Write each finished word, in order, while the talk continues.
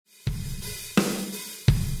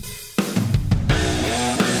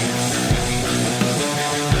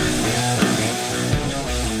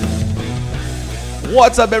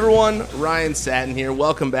What's up, everyone? Ryan Satin here.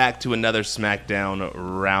 Welcome back to another SmackDown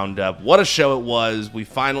Roundup. What a show it was. We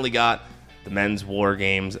finally got the men's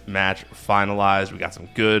WarGames match finalized. We got some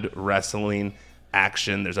good wrestling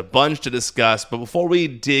action. There's a bunch to discuss, but before we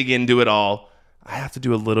dig into it all, I have to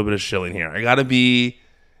do a little bit of shilling here. I gotta be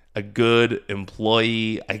a good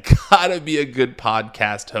employee. I gotta be a good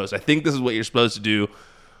podcast host. I think this is what you're supposed to do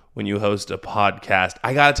when you host a podcast.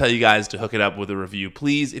 I gotta tell you guys to hook it up with a review.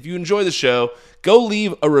 Please, if you enjoy the show, go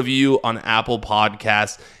leave a review on Apple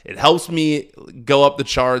Podcasts. It helps me go up the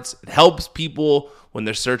charts. It helps people when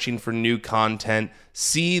they're searching for new content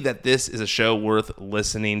see that this is a show worth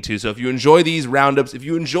listening to. So if you enjoy these roundups, if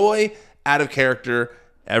you enjoy Out of Character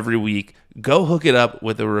every week, go hook it up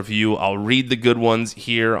with a review. I'll read the good ones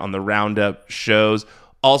here on the Roundup shows.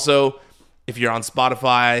 Also, if you're on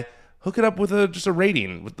Spotify, hook it up with just a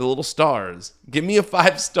rating with the little stars. Give me a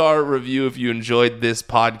 5-star review if you enjoyed this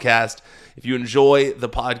podcast. If you enjoy the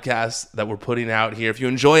podcasts that we're putting out here, if you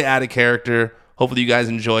enjoy Out of Character, hopefully you guys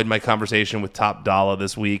enjoyed my conversation with Top Dollar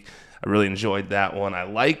this week. I really enjoyed that one. I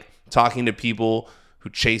like talking to people who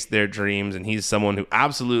chase their dreams, and he's someone who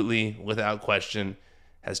absolutely, without question,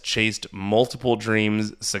 has chased multiple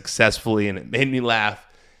dreams successfully, and it made me laugh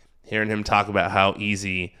hearing him talk about how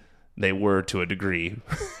easy they were to a degree.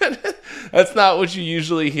 That's not what you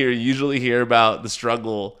usually hear. You usually hear about the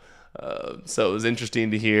struggle. So it was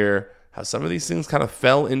interesting to hear how some of these things kind of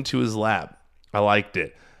fell into his lap. I liked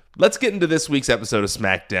it. Let's get into this week's episode of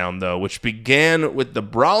SmackDown, though, which began with the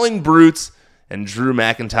Brawling Brutes and Drew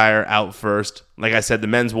McIntyre out first. Like I said, the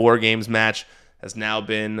men's WarGames match has now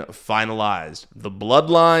been finalized. The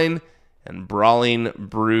Bloodline and Brawling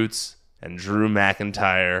Brutes and Drew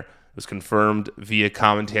McIntyre was confirmed via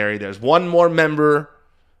commentary. There's one more member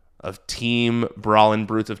of Team Brawling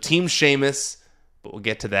Brutes, of Team Sheamus, but we'll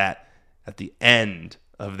get to that at the end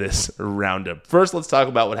of this roundup. First, let's talk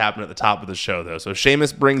about what happened at the top of the show, though. So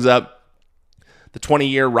Sheamus brings up the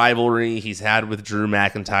 20-year rivalry he's had with Drew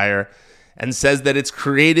McIntyre and says that it's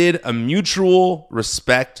created a mutual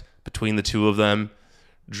respect between the two of them.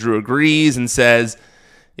 Drew agrees and says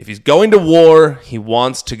if he's going to war, he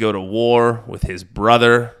wants to go to war with his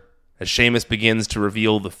brother. As Sheamus begins to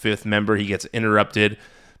reveal the fifth member, he gets interrupted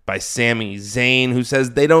by Sami Zayn, who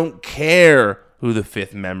says they don't care who the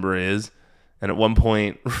fifth member is, and at one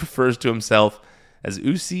point refers to himself as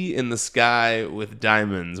Usi in the sky with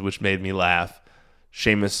diamonds, which made me laugh.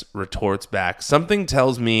 Sheamus retorts back, something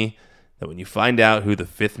tells me that when you find out who the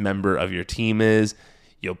fifth member of your team is,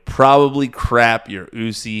 you'll probably crap your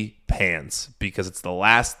Usi pants, because it's the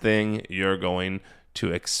last thing you're going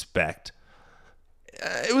to expect.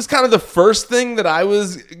 It was kind of the first thing that I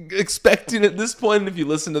was expecting at this point. If you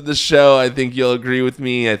listen to this show, I think you'll agree with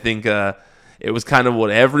me. I think it was kind of what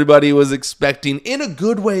everybody was expecting. In a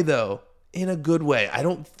good way, though. In a good way. I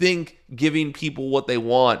don't think giving people what they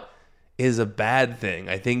want is a bad thing.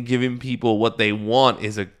 I think giving people what they want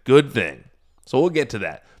is a good thing. So we'll get to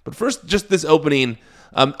that. But first, just this opening,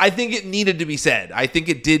 I think it needed to be said. I think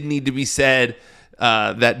it did need to be said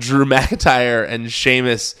that Drew McIntyre and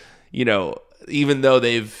Sheamus, even though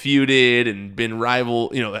they've feuded and been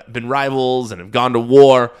rivals and have gone to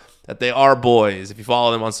war, that they are boys. If you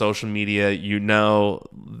follow them on social media, you know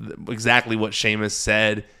exactly what Sheamus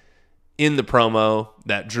said in the promo,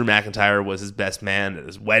 that Drew McIntyre was his best man at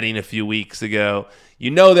his wedding a few weeks ago.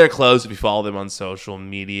 You know they're close if you follow them on social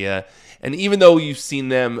media. And even though you've seen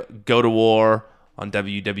them go to war on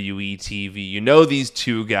WWE TV, you know these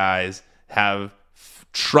two guys have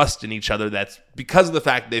trust in each other. That's because of the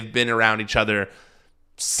fact they've been around each other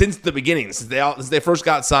since the beginning, since they first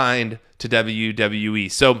got signed to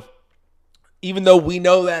WWE. So even though we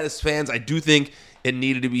know that as fans, I do think it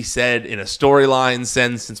needed to be said in a storyline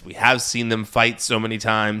sense, since we have seen them fight so many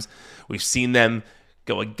times. We've seen them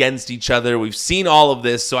go against each other. We've seen all of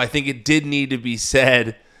this. So I think it did need to be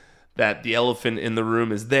said that the elephant in the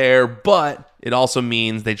room is there, but it also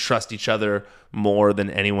means they trust each other more than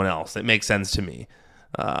anyone else. It makes sense to me.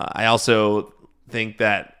 I also think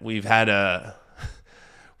that we've had I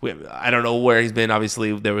don't know where he's been.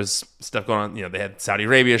 Obviously, there was stuff going on. They had Saudi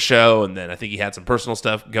Arabia show, and then I think he had some personal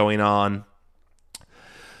stuff going on.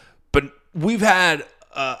 But we've had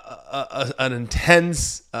an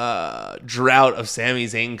intense drought of Sami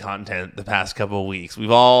Zayn content the past couple of weeks.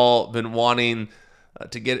 We've all been wanting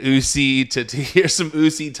to get Usi, to hear some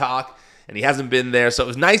Usi talk, and he hasn't been there. So it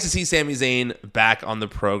was nice to see Sami Zayn back on the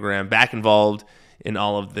program, back involved in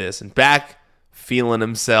all of this, and back feeling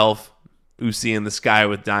himself. Usi in the sky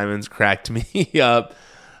with diamonds cracked me up.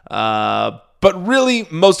 But really,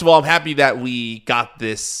 most of all, I'm happy that we got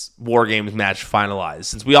this WarGames match finalized,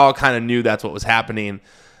 since we all kind of knew that's what was happening.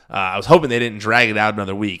 I was hoping they didn't drag it out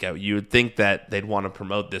another week. You would think that they'd want to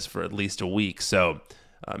promote this for at least a week. So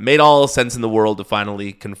made all sense in the world to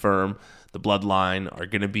finally confirm the Bloodline are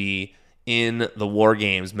going to be in the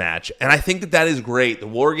WarGames match. And I think that is great. The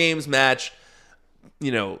WarGames match,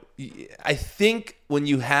 I think when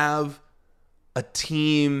you have a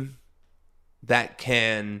team that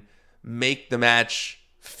can make the match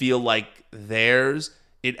feel like theirs,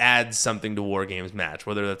 it adds something to WarGames match,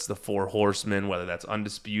 whether that's the Four Horsemen, whether that's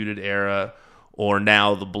Undisputed Era, or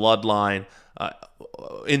now the Bloodline.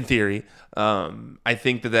 In theory, I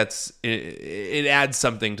think it adds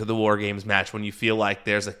something to the WarGames match when you feel like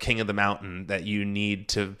there's a king of the mountain that you need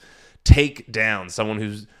to take down, someone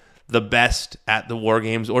who's the best at the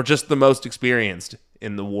WarGames or just the most experienced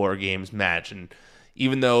in the WarGames match. And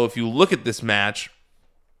even though if you look at this match,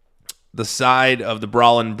 the side of the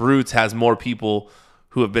Brawlin' Brutes has more people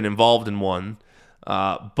who have been involved in one.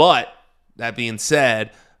 But that being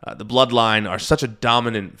said, the Bloodline are such a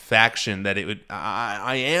dominant faction that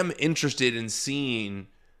I am interested in seeing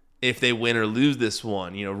if they win or lose this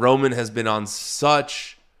one. Roman has been on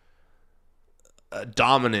such a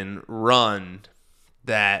dominant run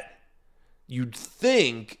that you'd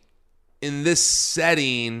think in this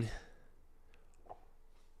setting,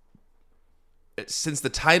 since the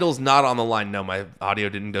title's not on the line. No, my audio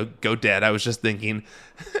didn't go dead. I was just thinking,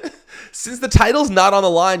 since the title's not on the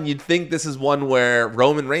line, you'd think this is one where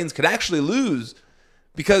Roman Reigns could actually lose,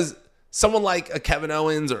 because someone like a Kevin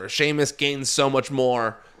Owens or a Sheamus gains so much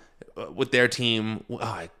more with their team. Oh,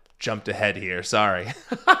 I jumped ahead here. Sorry.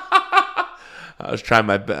 I was trying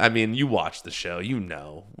my best. I mean, you watch the show.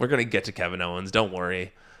 We're going to get to Kevin Owens. Don't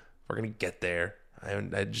worry. We're going to get there.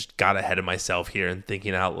 I just got ahead of myself here and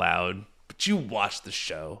thinking out loud. But you watch the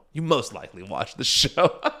show. You most likely watch the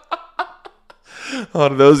show. Oh,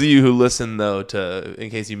 to those of you who listen, though, in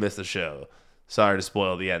case you missed the show, sorry to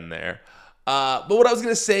spoil the end there. But what I was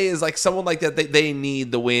going to say is, like, someone like that, they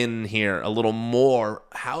need the win here a little more.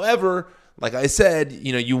 However, like I said,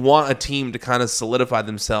 you want a team to kind of solidify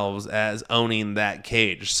themselves as owning that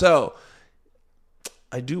cage. So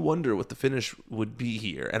I do wonder what the finish would be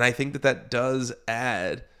here. And I think that does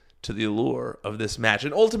add to the allure of this match.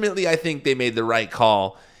 And ultimately, I think they made the right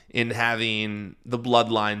call in having the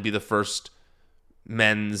Bloodline be the first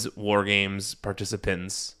men's WarGames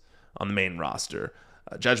participants on the main roster.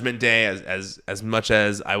 Judgment Day, as much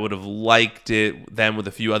as I would have liked them with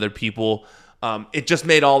a few other people, it just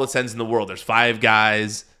made all the sense in the world. There's 5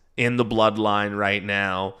 guys in the Bloodline right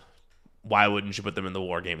now. Why wouldn't you put them in the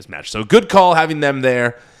WarGames match? So good call having them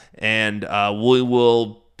there, and we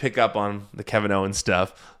will pick up on the Kevin Owens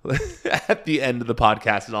stuff at the end of the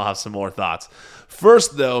podcast, and I'll have some more thoughts.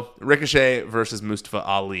 First, though, Ricochet versus Mustafa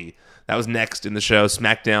Ali. That was next in the show,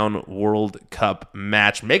 SmackDown World Cup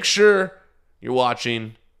match. Make sure you're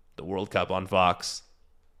watching the World Cup on Fox.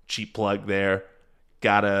 Cheap plug there.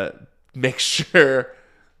 Gotta make sure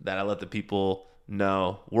that I let the people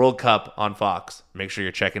know. World Cup on Fox. Make sure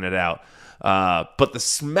you're checking it out. But the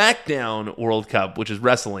SmackDown World Cup, which is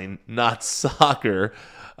wrestling, not soccer,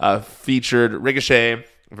 featured Ricochet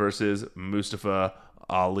versus Mustafa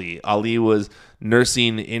Ali. Ali was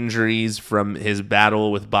nursing injuries from his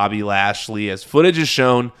battle with Bobby Lashley, as footage is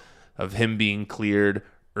shown of him being cleared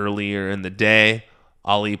earlier in the day.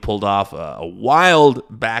 Ali pulled off a wild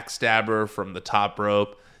backstabber from the top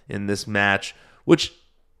rope in this match, which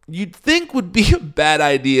you'd think would be a bad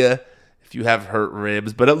idea if you have hurt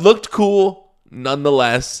ribs, but it looked cool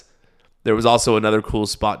nonetheless. There was also another cool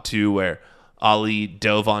spot, too, where Ali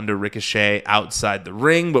dove onto Ricochet outside the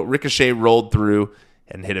ring, but Ricochet rolled through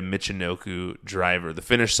and hit a Michinoku driver. The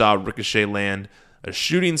finish saw Ricochet land a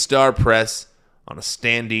shooting star press on a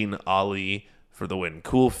standing Ali for the win.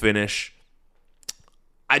 Cool finish.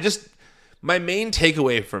 My main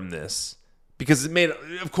takeaway from this, because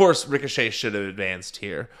of course, Ricochet should have advanced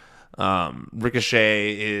here.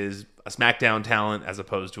 Ricochet is a SmackDown talent as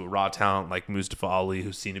opposed to a Raw talent like Mustafa Ali,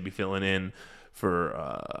 who seemed to be filling in for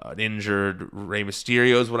an injured Rey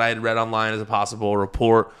Mysterio, is what I had read online as a possible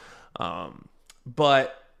report.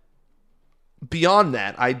 But beyond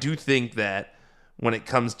that, I do think that when it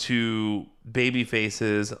comes to baby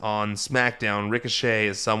faces on SmackDown, Ricochet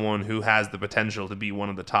is someone who has the potential to be one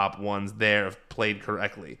of the top ones there if played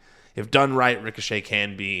correctly. If done right, Ricochet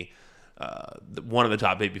can be one of the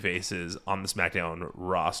top baby faces on the SmackDown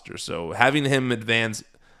roster. So having him advance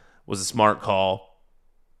was a smart call.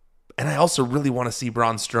 And I also really want to see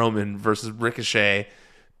Braun Strowman versus Ricochet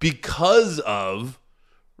because of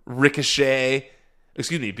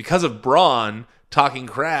Braun talking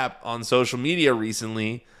crap on social media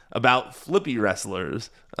recently about flippy wrestlers.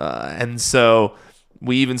 And so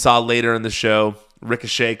we even saw later in the show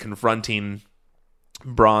Ricochet confronting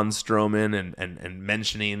Braun Strowman and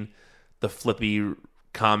mentioning the flippy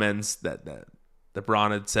comments that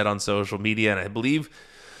Braun had said on social media. And I believe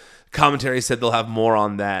commentary said they'll have more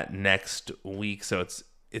on that next week. So it's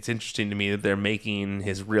interesting to me that they're making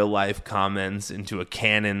his real life comments into a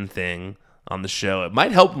canon thing on the show. It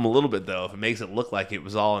might help him a little bit, though, if it makes it look like it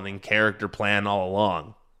was all an in-character plan all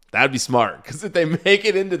along. That'd be smart, because if they make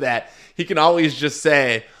it into that, he can always just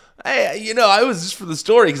say, hey, I was just for the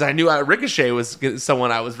story because I knew Ricochet was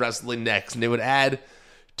someone I was wrestling next, and it would add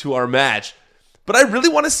to our match. But I really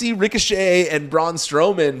want to see Ricochet and Braun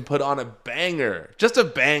Strowman put on a banger, just a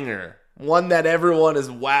banger, one that everyone is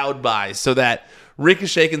wowed by, so that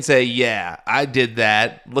Ricochet can say, yeah, I did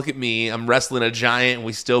that. Look at me. I'm wrestling a giant, and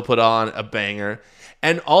we still put on a banger.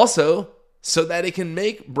 And also, so that it can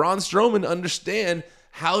make Braun Strowman understand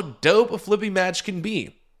how dope a flippy match can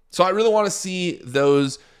be. So I really want to see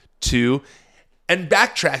those two. And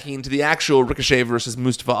backtracking to the actual Ricochet versus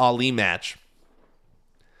Mustafa Ali match,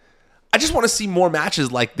 I just want to see more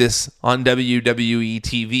matches like this on WWE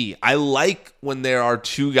TV. I like when there are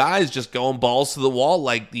two guys just going balls to the wall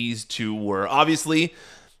like these two were. Obviously,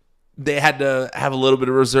 they had to have a little bit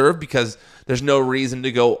of reserve because there's no reason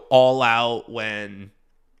to go all out when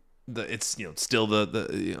it's still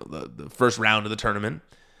the first round of the tournament.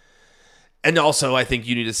 And also, I think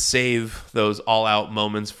you need to save those all-out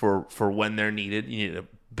moments for when they're needed. You need to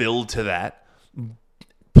build to that.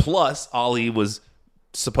 Plus, Ali was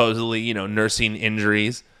supposedly, nursing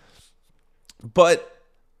injuries. But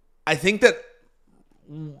I think that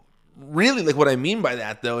really, what I mean by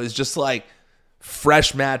that, though, is just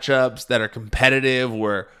fresh matchups that are competitive,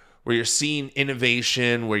 where you're seeing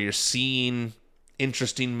innovation, where you're seeing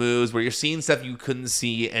interesting moves, where you're seeing stuff you couldn't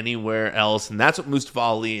see anywhere else. And that's what Mustafa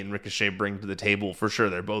Ali and Ricochet bring to the table for sure.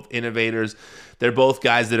 They're both innovators. They're both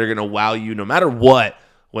guys that are going to wow you no matter what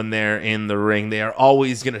when they're in the ring. They are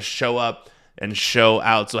always going to show up and show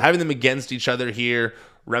out. So having them against each other here,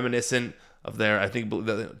 reminiscent of their, I think,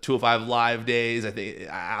 the 205 Live days, I think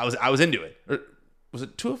I was into it. Or was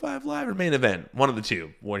it 205 Live or Main Event? One of the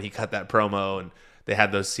two, when he cut that promo and they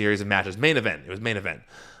had those series of matches. Main Event. It was Main Event.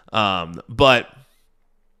 But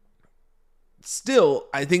still,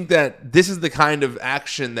 I think that this is the kind of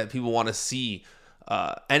action that people want to see.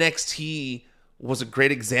 NXT was a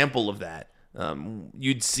great example of that.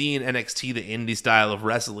 You'd see in NXT the indie style of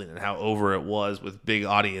wrestling and how over it was with big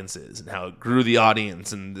audiences and how it grew the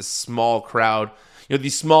audience and this small crowd.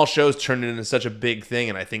 These small shows turned into such a big thing.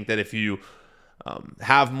 And I think that if you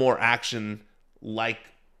have more action like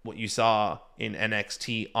what you saw in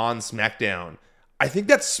NXT on SmackDown, I think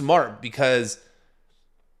that's smart, because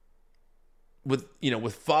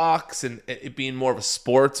with Fox and it being more of a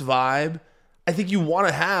sports vibe, I think you want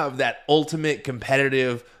to have that ultimate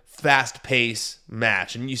competitive, fast-paced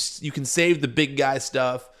match. And you can save the big guy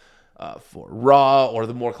stuff for Raw, or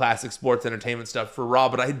the more classic sports entertainment stuff for Raw.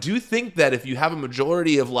 But I do think that if you have a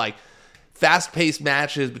majority of fast-paced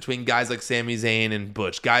matches between guys like Sami Zayn and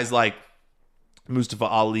Butch, guys like Mustafa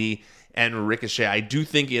Ali and Ricochet, I do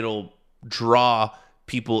think it'll draw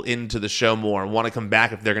people into the show more and want to come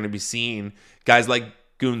back if they're going to be seeing guys like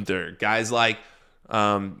Gunther, guys like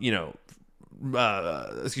like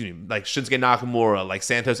Shinsuke Nakamura, like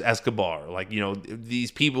Santos Escobar,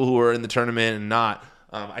 these people who are in the tournament and not.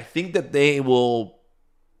 I think that they will,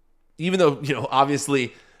 even though,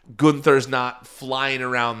 obviously Gunther's not flying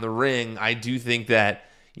around the ring, I do think that,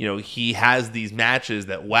 he has these matches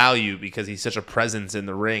that wow you because he's such a presence in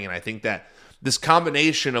the ring. And I think that this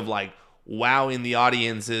combination of wowing the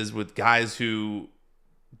audiences with guys who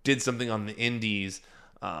did something on the indies,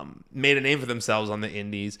 made a name for themselves on the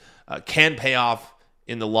indies, can pay off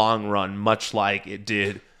in the long run, much like it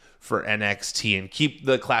did for NXT, and keep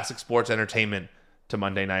the classic sports entertainment to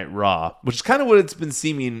Monday Night Raw, which is kind of what it's been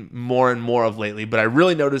seeming more and more of lately. But I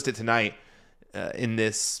really noticed it tonight in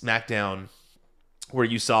this SmackDown, where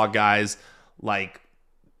you saw guys like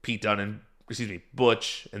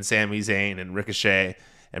Butch and Sami Zayn and Ricochet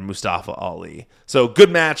and Mustafa Ali. So good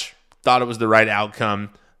match. Thought it was the right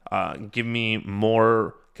outcome. Give me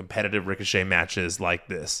more competitive Ricochet matches like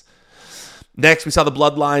this. Next, we saw the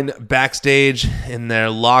Bloodline backstage in their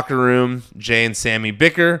locker room. Jay and Sammy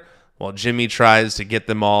bicker while Jimmy tries to get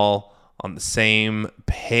them all on the same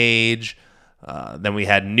page. Then we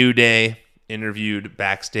had New Day interviewed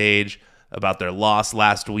backstage about their loss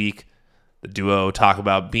last week. The duo talk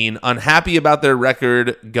about being unhappy about their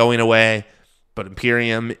record going away, but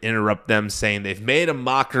Imperium interrupt them, saying they've made a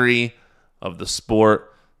mockery of the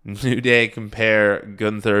sport. New Day compare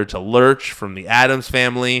Gunther to Lurch from the Addams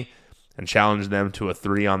Family and challenge them to a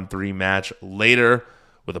 3-on-3 match later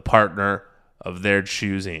with a partner of their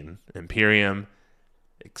choosing. Imperium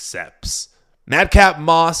accepts. Madcap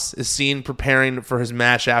Moss is seen preparing for his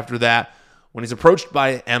match after that. When he's approached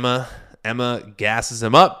by Emma, Emma gasses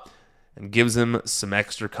him up and gives him some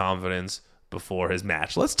extra confidence before his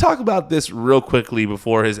match. Let's talk about this real quickly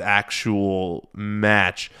before his actual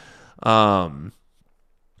match. I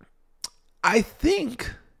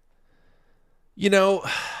think, I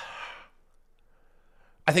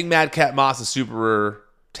think Madcap Moss is super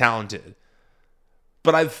talented.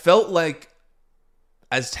 But I've felt like,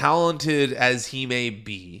 as talented as he may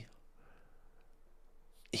be,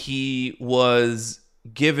 he was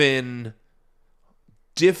given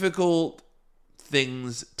difficult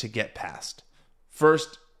things to get past.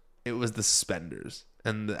 First, it was the suspenders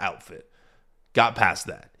and the outfit. Got past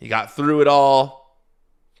that. He got through it all,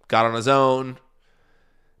 got on his own,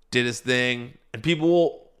 did his thing, and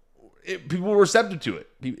people were receptive to it.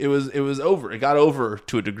 It was over. It got over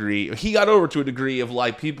to a degree. He got over to a degree of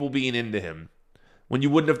like people being into him, when you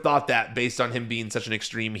wouldn't have thought that based on him being such an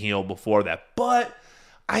extreme heel before that. But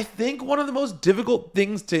I think one of the most difficult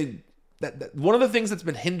things one of the things that's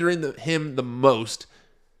been hindering him the most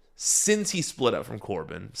since he split up from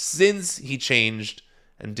Corbin, since he changed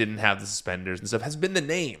and didn't have the suspenders and stuff, has been the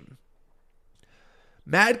name.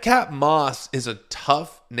 Madcap Moss is a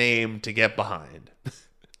tough name to get behind.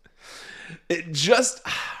 It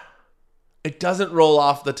doesn't roll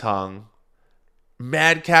off the tongue.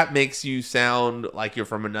 Madcap makes you sound like you're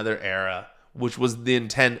from another era, which was the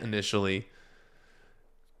intent initially.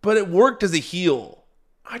 But it worked as a heel.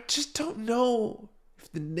 I just don't know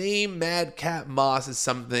if the name Madcap Moss is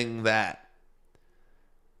something that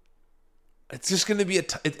it's just going to be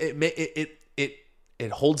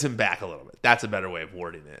it holds him back a little bit. That's a better way of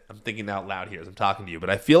wording it. I'm thinking out loud here as I'm talking to you, but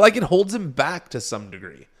I feel like it holds him back to some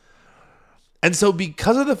degree. And so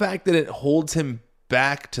because of the fact that it holds him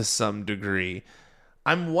back to some degree,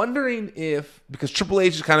 I'm wondering if, because Triple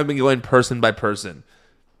H has kind of been going person by person,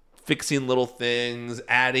 fixing little things,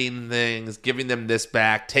 adding things, giving them this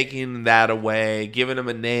back, taking that away, giving them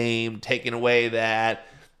a name, taking away that,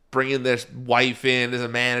 bringing their wife in as a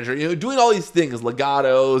manager, doing all these things.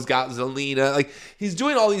 Legato's got Zelina. Like, he's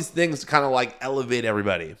doing all these things to kind of like elevate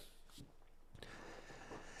everybody.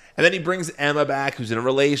 And then he brings Emma back, who's in a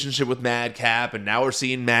relationship with Madcap, and now we're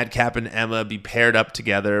seeing Madcap and Emma be paired up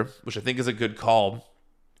together, which I think is a good call.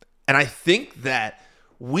 And I think that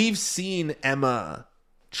we've seen Emma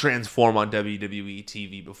transform on WWE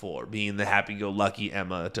TV before, being the happy-go-lucky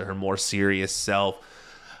Emma to her more serious self.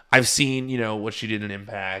 I've seen, what she did in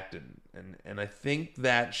Impact, and I think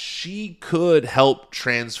that she could help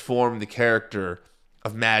transform the character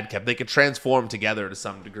of Madcap. They could transform together to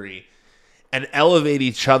some degree and elevate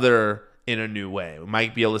each other in a new way. We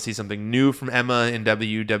might be able to see something new from Emma in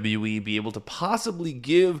WWE, be able to possibly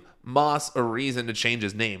give Moss a reason to change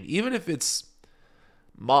his name, even if it's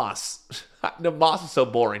Moss. No, Moss is so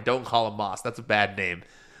boring. Don't call him Moss. That's a bad name.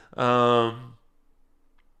 I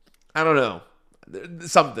don't know.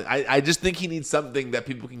 Something. I just think he needs something that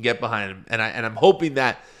people can get behind him, and I'm hoping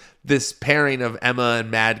that this pairing of Emma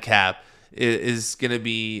and Madcap is going to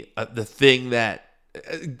be the thing that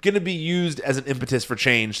going to be used as an impetus for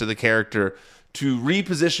change to the character, to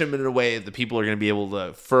reposition him in a way that people are going to be able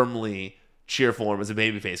to firmly cheer for him as a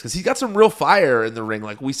babyface, because he's got some real fire in the ring.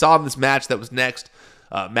 Like we saw in this match that was next,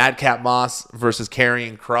 Madcap Moss versus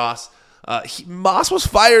Karrion Kross. Moss was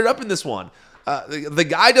fired up in this one. The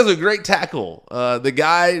guy does a great tackle. The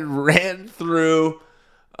guy ran through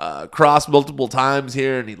Kross multiple times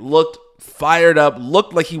here, and he looked fired up,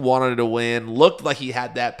 looked like he wanted to win, looked like he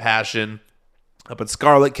had that passion. But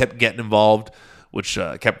Scarlett kept getting involved, which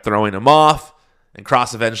kept throwing him off, and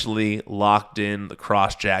Kross eventually locked in the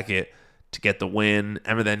Kross jacket to get the win.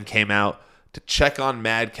 Emma then came out to check on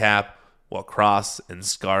Madcap while Kross and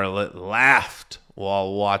Scarlett laughed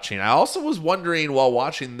while watching. I also was wondering while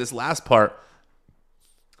watching this last part,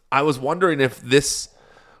 I was wondering if this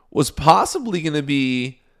was possibly going to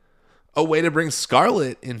be a way to bring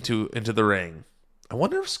Scarlett into the ring. I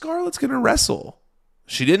wonder if Scarlett's going to wrestle.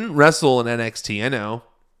 She didn't wrestle in NXT, I know,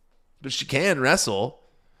 but she can wrestle.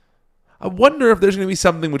 I wonder if there's going to be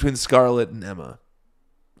something between Scarlett and Emma.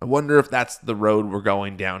 I wonder if that's the road we're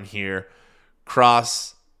going down here.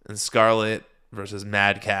 Kross and Scarlett versus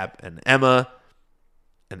Madcap and Emma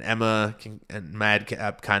and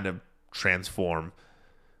Madcap kind of transform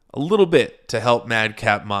a little bit to help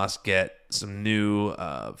Madcap Moss get some new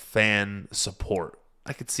fan support.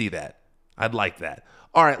 I could see that. I'd like that.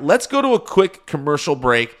 All right, let's go to a quick commercial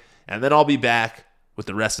break, and then I'll be back with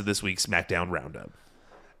the rest of this week's SmackDown Roundup.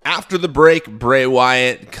 After the break, Bray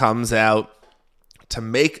Wyatt comes out to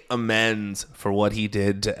make amends for what he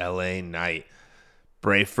did to LA Knight.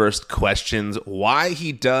 Bray first questions why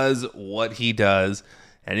he does what he does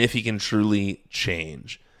and if he can truly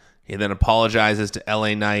change. He then apologizes to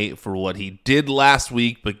LA Knight for what he did last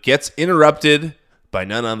week, but gets interrupted by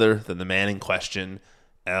none other than the man in question,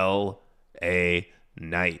 LA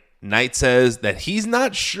Knight. Knight says that he's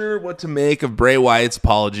not sure what to make of Bray Wyatt's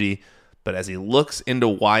apology, but as he looks into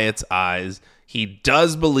Wyatt's eyes, he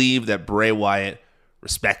does believe that Bray Wyatt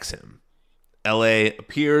respects him. LA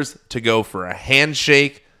appears to go for a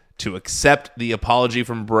handshake to accept the apology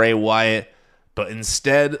from Bray Wyatt, but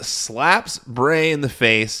instead slaps Bray in the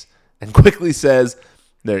face and quickly says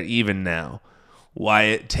they're even now.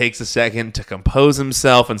 Wyatt takes a second to compose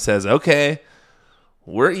himself and says, okay,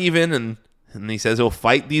 we're even, and he says he'll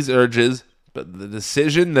fight these urges, but the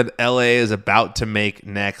decision that LA is about to make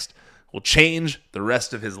next will change the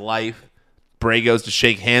rest of his life. Bray goes to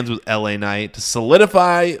shake hands with LA Knight to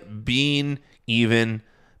solidify being even,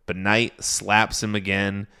 but Knight slaps him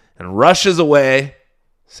again and rushes away,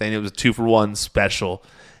 saying it was a 2-for-1 special.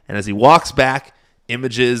 And as he walks back,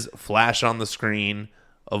 images flash on the screen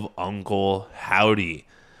of Uncle Howdy.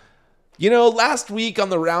 You know, last week on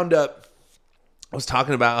the Roundup, I was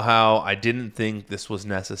talking about how I didn't think this was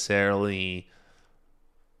necessarily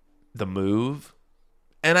the move,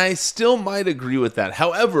 and I still might agree with that.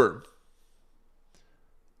 However,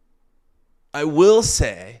 I will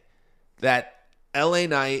say that LA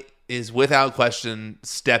Knight is without question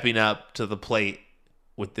stepping up to the plate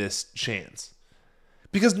with this chance.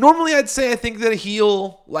 Because normally I'd say I think that a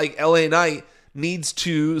heel like LA Knight needs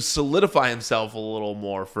to solidify himself a little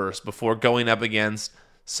more first before going up against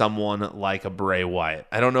someone like a Bray Wyatt.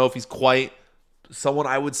 I don't know if he's quite someone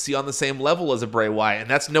I would see on the same level as a Bray Wyatt. And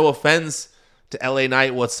that's no offense to LA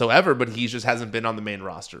Knight whatsoever, but he just hasn't been on the main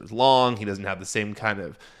roster as long. He doesn't have the same kind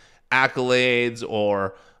of accolades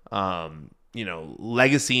or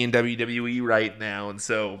legacy in WWE right now. And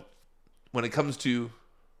so when it comes to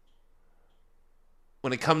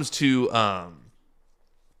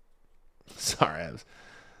sorry, I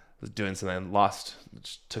was doing something,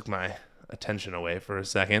 just took my attention away for a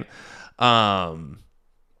second. I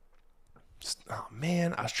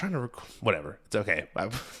was trying to whatever. It's okay.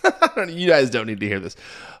 You guys don't need to hear this.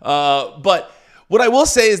 But what I will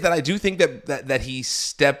say is that I do think that he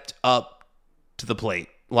stepped up to the plate.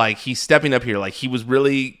 Like, he's stepping up here. Like, he was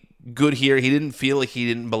really good here. He didn't feel like he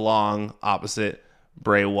didn't belong opposite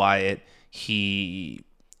Bray Wyatt. He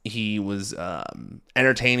was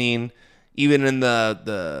entertaining, even in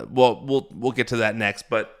we'll get to that next.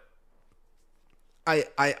 But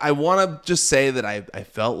I want to just say that I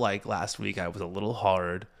felt like last week I was a little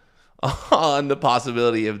hard on the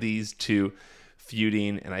possibility of these two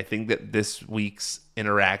feuding, and I think that this week's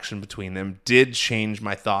interaction between them did change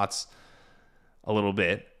my thoughts a little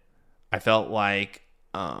bit. I felt like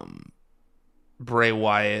Bray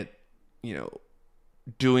Wyatt,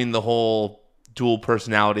 doing the whole dual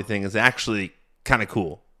personality thing is actually kind of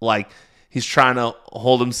cool. Like, he's trying to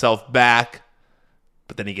hold himself back,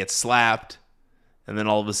 but then he gets slapped, and then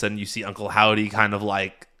all of a sudden you see Uncle Howdy kind of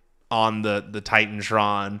like on the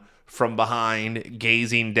Titantron from behind,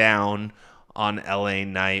 gazing down on LA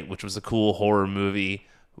Knight, which was a cool horror movie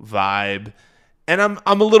vibe. And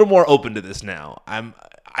I'm a little more open to this now.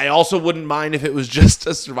 I also wouldn't mind if it was just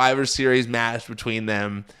a Survivor Series match between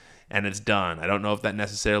them and it's done. I don't know if that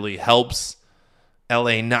necessarily helps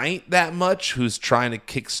LA Knight that much, who's trying to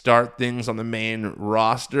kickstart things on the main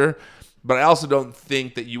roster. But I also don't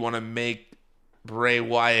think that you want to make Bray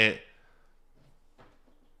Wyatt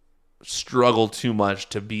struggle too much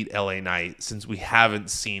to beat LA Knight, since we haven't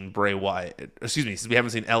seen since we haven't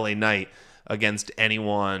seen LA Knight against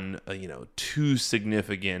anyone too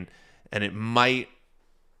significant, and it might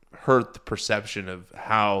hurt the perception of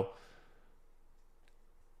how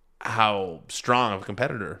strong of a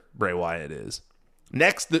competitor Bray Wyatt is.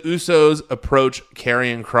 Next, the Usos approach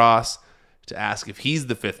Karrion Kross to ask if he's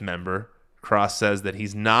the fifth member. Kross says that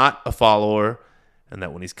he's not a follower, and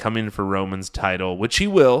that when he's coming for Roman's title, which he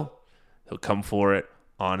will, he'll come for it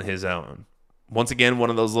on his own. Once again, one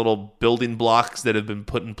of those little building blocks that have been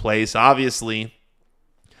put in place. Obviously,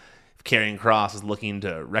 if Karrion Kross is looking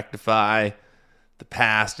to rectify the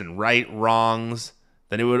past and right wrongs,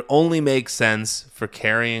 then it would only make sense for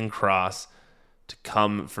Karrion Kross to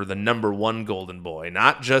come for the number one golden boy.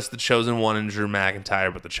 Not just the chosen one in Drew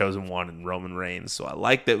McIntyre, but the chosen one in Roman Reigns. So I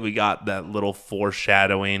like that we got that little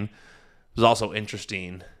foreshadowing. It was also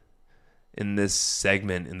interesting in this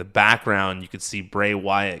segment. In the background, you could see Bray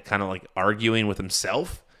Wyatt kind of like arguing with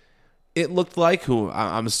himself. It looked like, who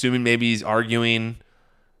I'm assuming maybe he's arguing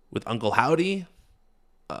with Uncle Howdy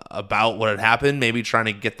about what had happened, maybe trying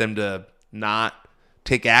to get them to not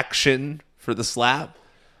take action for the slap.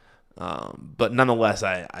 But nonetheless,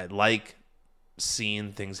 I like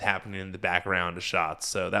seeing things happening in the background of shots.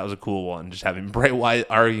 So that was a cool one. Just having Bray Wyatt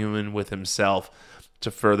arguing with himself to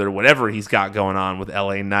further whatever he's got going on with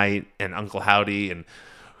LA Knight and Uncle Howdy and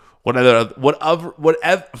whatever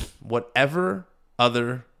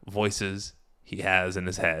other voices he has in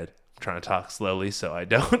his head. I'm trying to talk slowly so I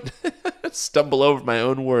don't stumble over my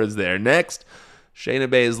own words there. Next, Shayna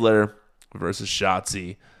Baszler versus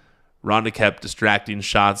Shotzi. Ronda kept distracting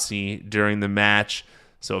Shotzi during the match.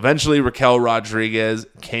 So eventually Raquel Rodriguez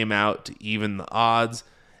came out to even the odds.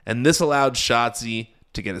 And this allowed Shotzi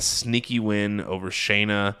to get a sneaky win over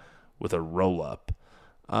Shayna with a roll-up.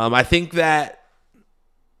 I think that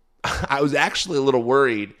I was actually a little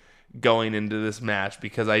worried going into this match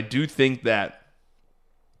because I do think that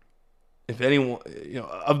if anyone,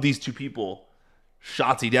 of these two people,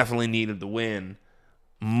 Shotzi definitely needed the win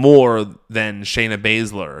more than Shayna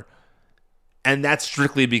Baszler. And that's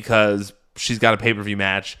strictly because she's got a pay-per-view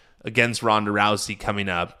match against Ronda Rousey coming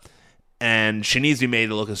up. And she needs to be made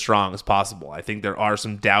to look as strong as possible. I think there are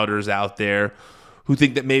some doubters out there who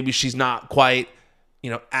think that maybe she's not quite,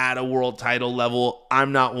 at a world title level.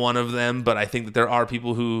 I'm not one of them, but I think that there are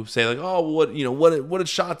people who say like, oh, what did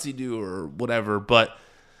Shotzi do or whatever. But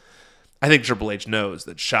I think Triple H knows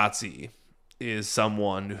that Shotzi is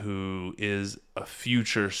someone who is a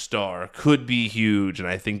future star, could be huge. And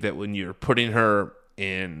I think that when you're putting her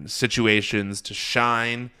in situations to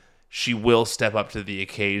shine, she will step up to the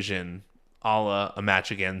occasion, a la a match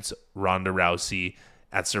against Ronda Rousey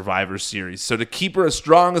at Survivor Series. So to keep her as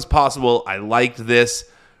strong as possible, I liked this.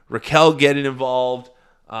 Raquel getting involved.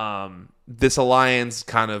 This alliance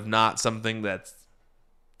kind of not something that's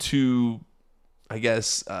too, I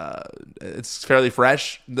guess, it's fairly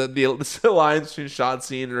fresh. This alliance between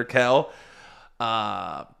Shotzi and Raquel.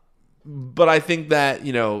 But I think that,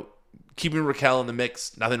 keeping Raquel in the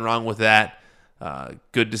mix, nothing wrong with that.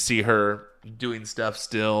 Good to see her doing stuff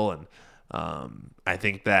still. And I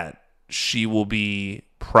think that she will be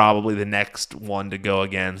probably the next one to go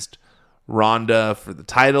against Ronda for the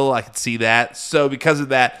title. I could see that. So because of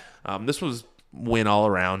that, this was win all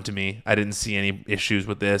around to me. I didn't see any issues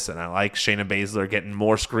with this, and I like Shayna Baszler getting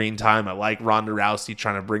more screen time. I like Ronda Rousey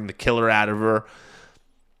trying to bring the killer out of her.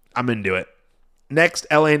 I'm into it. Next,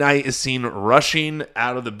 LA Knight is seen rushing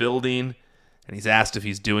out of the building, and he's asked if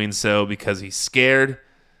he's doing so because he's scared.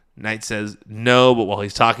 Knight says no, but while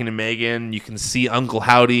he's talking to Megan, you can see Uncle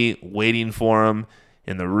Howdy waiting for him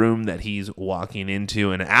in the room that he's walking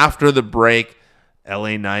into. And after the break,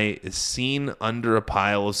 LA Knight is seen under a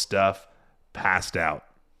pile of stuff, passed out.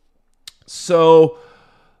 So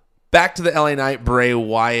back to the LA Knight Bray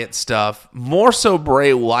Wyatt stuff. More so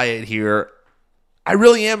Bray Wyatt here. I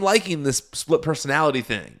really am liking this split personality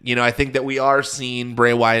thing. I think that we are seeing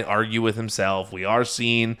Bray Wyatt argue with himself. We are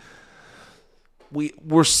seeing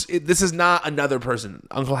this is not another person.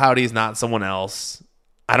 Uncle Howdy is not someone else.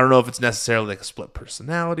 I don't know if it's necessarily like a split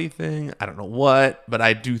personality thing. I don't know what, but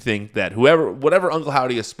I do think that whatever Uncle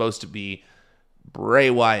Howdy is supposed to be, Bray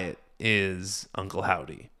Wyatt is Uncle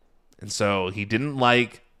Howdy. And so he didn't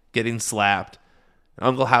like getting slapped.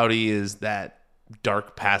 Uncle Howdy is that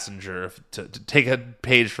dark passenger, to take a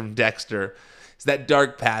page from Dexter, is that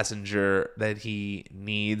dark passenger that he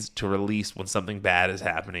needs to release when something bad is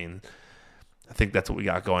happening. I think that's what we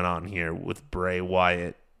got going on here with Bray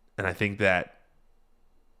Wyatt. And I think that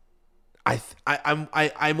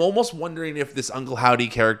I'm almost wondering if this Uncle Howdy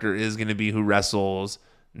character is going to be who wrestles,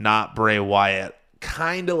 not Bray Wyatt.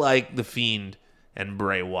 Kind of like The Fiend and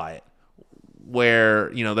Bray Wyatt, where,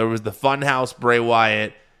 there was the Funhouse Bray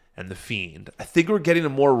Wyatt and The Fiend. I think we're getting a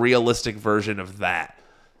more realistic version of that.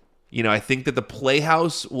 I think that the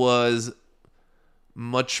Playhouse was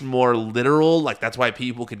much more literal. Like, that's why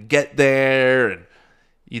people could get there and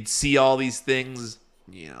you'd see all these things,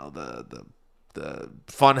 the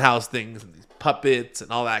Funhouse things and these puppets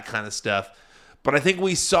and all that kind of stuff. But I think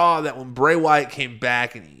we saw that when Bray Wyatt came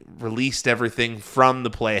back and he released everything from the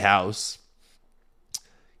Playhouse,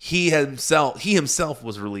 he himself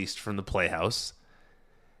was released from the Playhouse.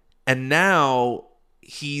 And now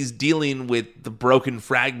he's dealing with the broken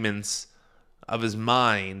fragments of his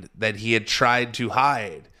mind that he had tried to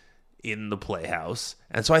hide in the Playhouse.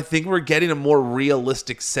 And so I think we're getting a more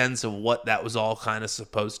realistic sense of what that was all kind of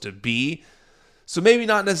supposed to be. So maybe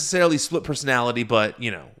not necessarily split personality, but,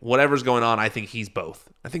 whatever's going on, I think he's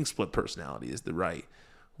both. I think split personality is the right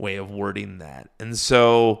way of wording that. And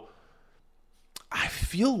so I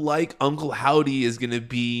feel like Uncle Howdy is going to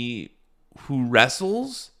be who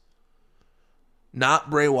wrestles, not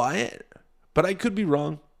Bray Wyatt. But I could be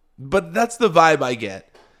wrong. But that's the vibe I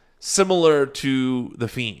get. Similar to The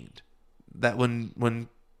Fiend. that when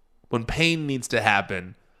pain needs to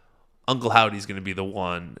happen, Uncle Howdy's going to be the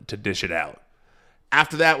one to dish it out.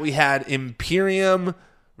 After that, we had Imperium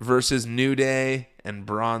versus New Day and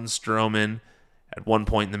Braun Strowman. At one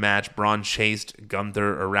point in the match, Braun chased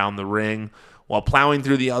Gunther around the ring while plowing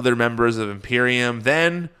through the other members of Imperium.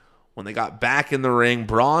 Then, when they got back in the ring,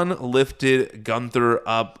 Braun lifted Gunther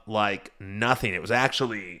up like nothing. It was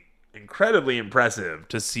actually incredibly impressive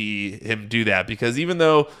to see him do that, because even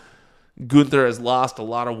though Gunther has lost a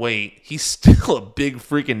lot of weight, he's still a big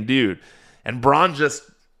freaking dude. And Braun just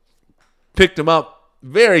picked him up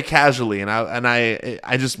very casually, and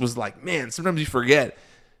I just was like, man, sometimes you forget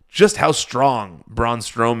just how strong Braun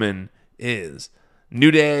Strowman is.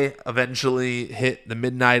 New Day eventually hit the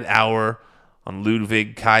midnight hour on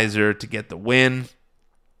Ludwig Kaiser to get the win.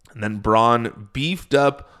 And then Braun beefed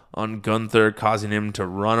up on Gunther, causing him to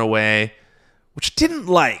run away, which I didn't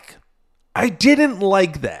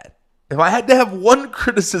like that. If I had to have one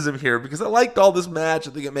criticism here, because I liked all this match,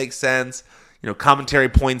 I think it makes sense. Commentary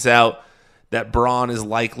points out that Braun is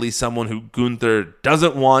likely someone who Gunther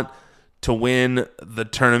doesn't want to win the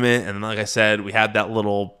tournament. And like I said, we had that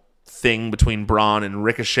little thing between Braun and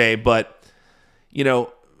Ricochet. But,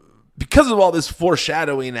 because of all this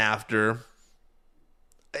foreshadowing after,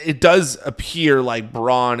 it does appear like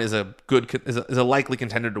Braun is a likely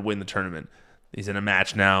contender to win the tournament. He's in a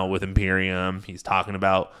match now with Imperium. He's talking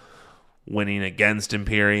about winning against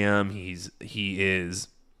Imperium. He is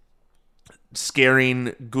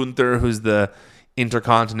scaring Gunther, who's the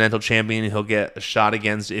Intercontinental Champion. He'll get a shot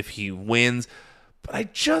against if he wins. But I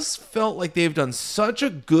just felt like they've done such a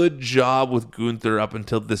good job with Gunther up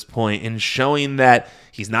until this point in showing that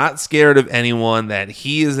he's not scared of anyone, that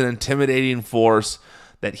he is an intimidating force,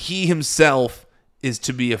 that he himself is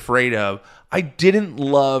to be afraid of. I didn't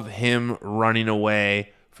love him running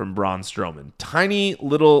away from Braun Strowman. Tiny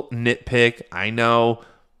little nitpick, I know,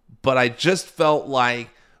 but I just felt like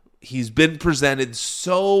he's been presented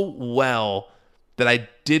so well that I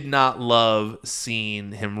did not love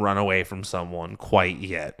seeing him run away from someone quite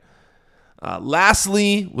yet.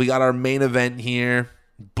 Lastly, we got our main event here.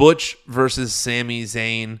 Butch versus Sami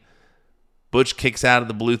Zayn. Butch kicks out of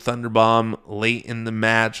the Blue Thunder Bomb late in the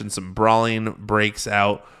match, and some brawling breaks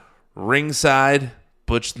out ringside.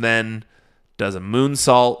 Butch then does a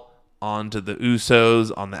moonsault onto the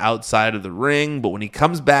Usos on the outside of the ring, but when he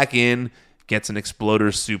comes back in, gets an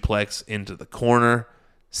exploder suplex into the corner.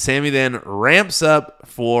 Sami then ramps up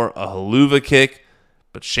for a haluva kick,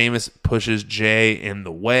 but Sheamus pushes Jay in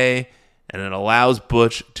the way, and it allows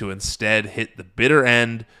Butch to instead hit the bitter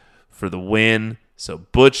end for the win. So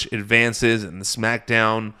Butch advances in the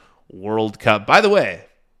SmackDown World Cup. By the way,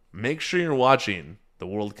 make sure you're watching the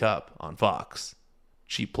World Cup on Fox.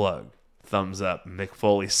 Cheap plug. Thumbs up, Mick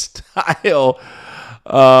Foley style.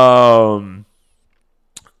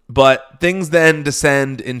 But things then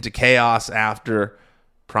descend into chaos after,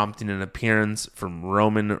 prompting an appearance from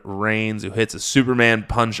Roman Reigns, who hits a Superman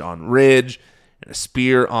punch on Ridge and a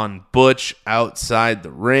spear on Butch outside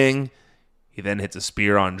the ring. He then hits a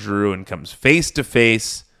spear on Drew and comes face to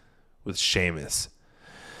face with Sheamus.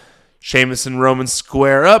 Sheamus and Roman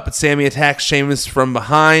square up, but Sami attacks Sheamus from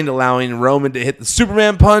behind, allowing Roman to hit the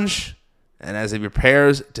Superman punch. And as he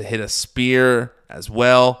prepares to hit a spear as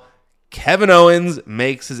well, Kevin Owens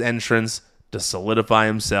makes his entrance to solidify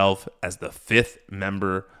himself as the 5th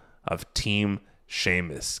member of Team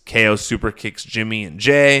Sheamus. KO super kicks Jimmy and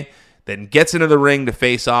Jay, then gets into the ring to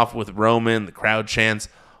face off with Roman. The crowd chants,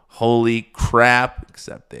 "Holy crap,"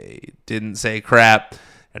 except they didn't say crap,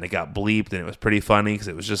 and it got bleeped, and it was pretty funny because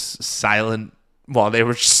it was just silent while they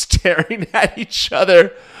were staring at each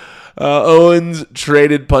other. Owens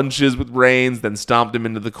traded punches with Reigns, then stomped him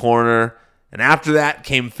into the corner, and after that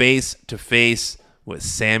came face to face with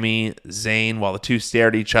Sami Zayn while the two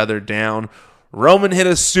stared each other down. Roman hit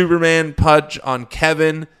a Superman punch on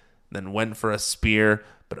Kevin, then went for a spear,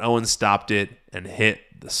 but Owens stopped it and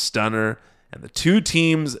hit the stunner, and the two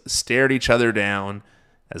teams stared each other down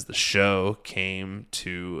as the show came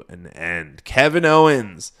to an end. Kevin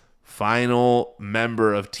Owens, final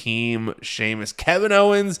member of Team Sheamus. Kevin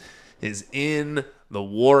Owens is in the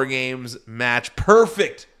WarGames match.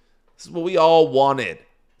 Perfect. This is what we all wanted.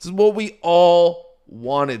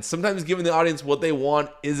 Sometimes giving the audience what they want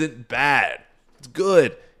isn't bad. It's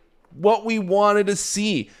good. What we wanted to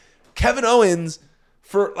see. Kevin Owens,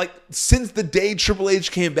 since the day Triple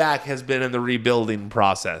H came back, has been in the rebuilding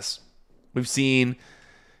process. We've seen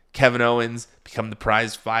Kevin Owens become the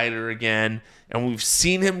prize fighter again, and we've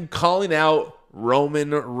seen him calling out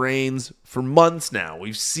Roman Reigns for months now.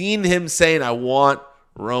 We've seen him saying, "I want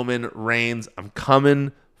Roman Reigns. I'm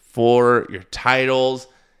coming for your titles."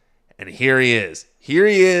 And here he is. Here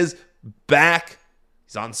he is, back.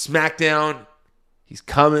 He's on SmackDown. He's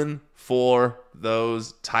coming for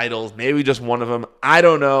those titles. Maybe just one of them. I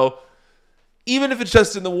don't know. Even if it's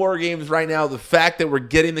just in the WarGames right now, the fact that we're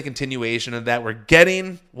getting the continuation of that, we're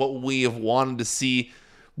getting what we have wanted to see,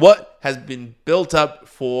 what has been built up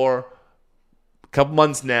for a couple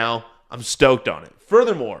months now, I'm stoked on it.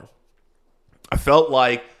 Furthermore, I felt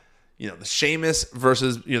like, the Sheamus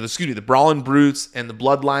versus, the Brawling Brutes and the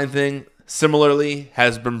Bloodline thing similarly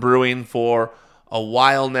has been brewing for a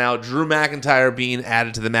while now. Drew McIntyre being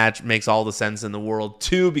added to the match makes all the sense in the world,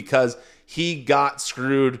 too, because he got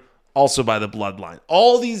screwed also by the Bloodline.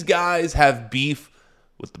 All these guys have beef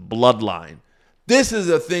with the Bloodline. This is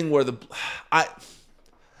a thing where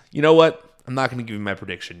you know what? I'm not going to give you my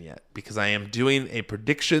prediction yet because I am doing a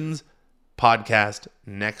predictions podcast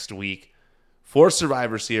next week for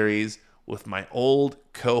Survivor Series with my old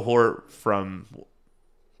cohort from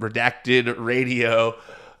Redacted Radio,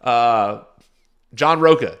 John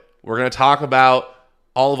Roca. We're going to talk about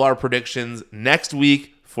all of our predictions next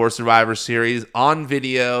week for Survivor Series on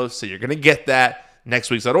video, so you're going to get that next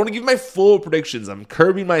week. So I don't want to give my full predictions. I'm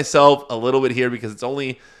curbing myself a little bit here because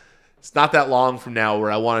it's not that long from now where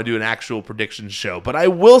I want to do an actual predictions show. But I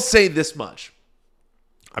will say this much.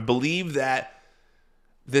 I believe that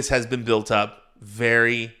this has been built up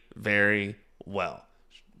very, very well.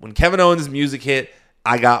 When Kevin Owens' music hit,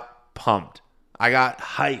 I got pumped. I got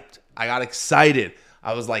hyped. I got excited.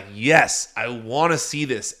 I was like, yes, I want to see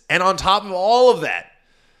this. And on top of all of that,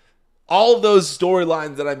 all of those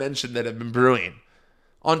storylines that I mentioned that have been brewing,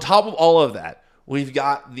 on top of all of that, we've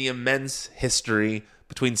got the immense history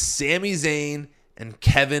between Sami Zayn and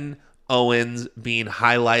Kevin Owens being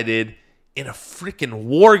highlighted in a freaking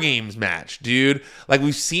WarGames match, dude. Like,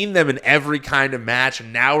 we've seen them in every kind of match,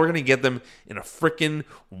 and now we're going to get them in a freaking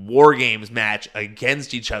WarGames match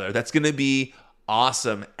against each other. That's going to be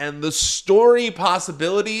awesome. And the story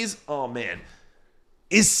possibilities, oh, man.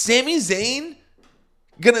 Is Sami Zayn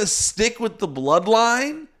going to stick with the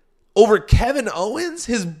Bloodline over Kevin Owens,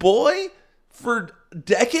 his boy, for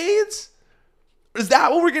decades? Is that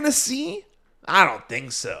what we're going to see? I don't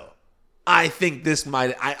think so. I think this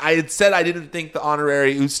might... I had said I didn't think the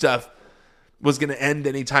honorary Uce stuff was going to end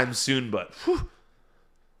anytime soon, but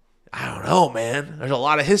I don't know, man. There's a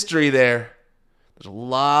lot of history there. I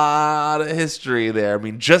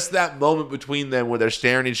mean, just that moment between them where they're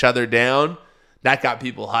staring each other down, that got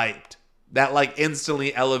people hyped. That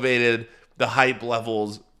instantly elevated the hype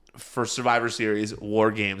levels for Survivor Series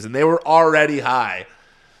WarGames. And they were already high.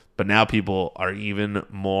 But now people are even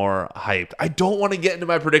more hyped. I don't want to get into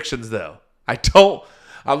my predictions, though. I'm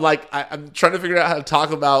trying to figure out how to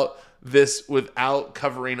talk about this without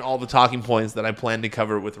covering all the talking points that I plan to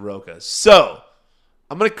cover with Roca. So,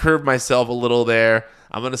 I'm going to curve myself a little there.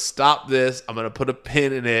 I'm going to stop this. I'm going to put a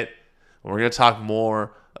pin in it. And we're going to talk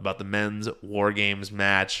more about the men's WarGames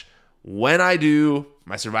match when I do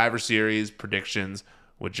my Survivor Series predictions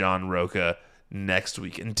with John Roca next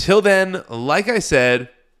week. Until then, like I said,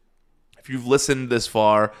 if you've listened this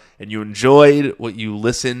far and you enjoyed what you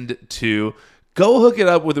listened to, go hook it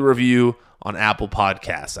up with a review on Apple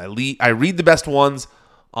Podcasts. I read the best ones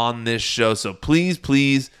on this show, so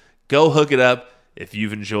please go hook it up if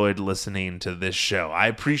you've enjoyed listening to this show. I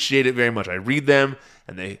appreciate it very much. I read them,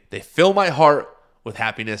 and they fill my heart with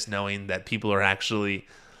happiness knowing that people are actually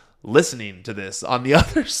listening to this on the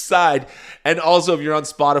other side. And also, if you're on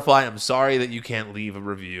Spotify, I'm sorry that you can't leave a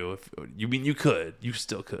review. You could. You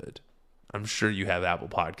still could. I'm sure you have Apple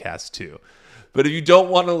Podcasts too. But if you don't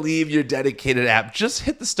want to leave your dedicated app, just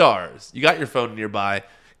hit the stars. You got your phone nearby.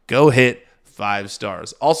 Go hit 5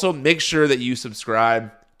 stars. Also, make sure that you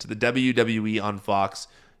subscribe to the WWE on Fox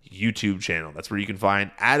YouTube channel. That's where you can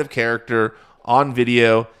find Out of Character on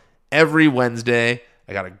video every Wednesday.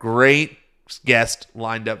 I got a great guest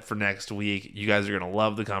lined up for next week. You guys are going to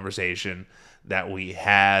love the conversation that we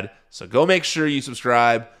had. So go make sure you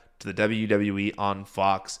subscribe to the WWE on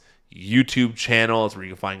Fox YouTube channel. It's where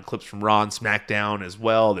you can find clips from Raw and SmackDown as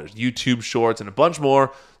well. There's YouTube shorts and a bunch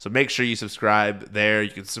more. So make sure you subscribe there. You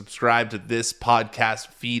can subscribe to this podcast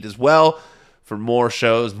feed as well for more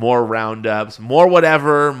shows, more roundups, more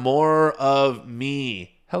whatever, more of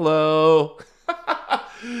me. Hello.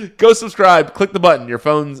 Go subscribe. Click the button. Your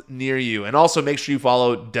phone's near you. And also make sure you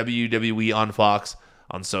follow WWE on Fox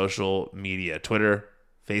on social media. Twitter,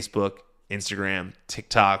 Facebook, Instagram,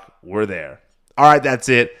 TikTok. We're there. All right, that's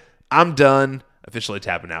it. I'm done officially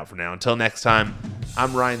tapping out for now. Until next time,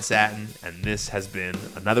 I'm Ryan Satin, and this has been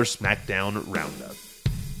another SmackDown Roundup.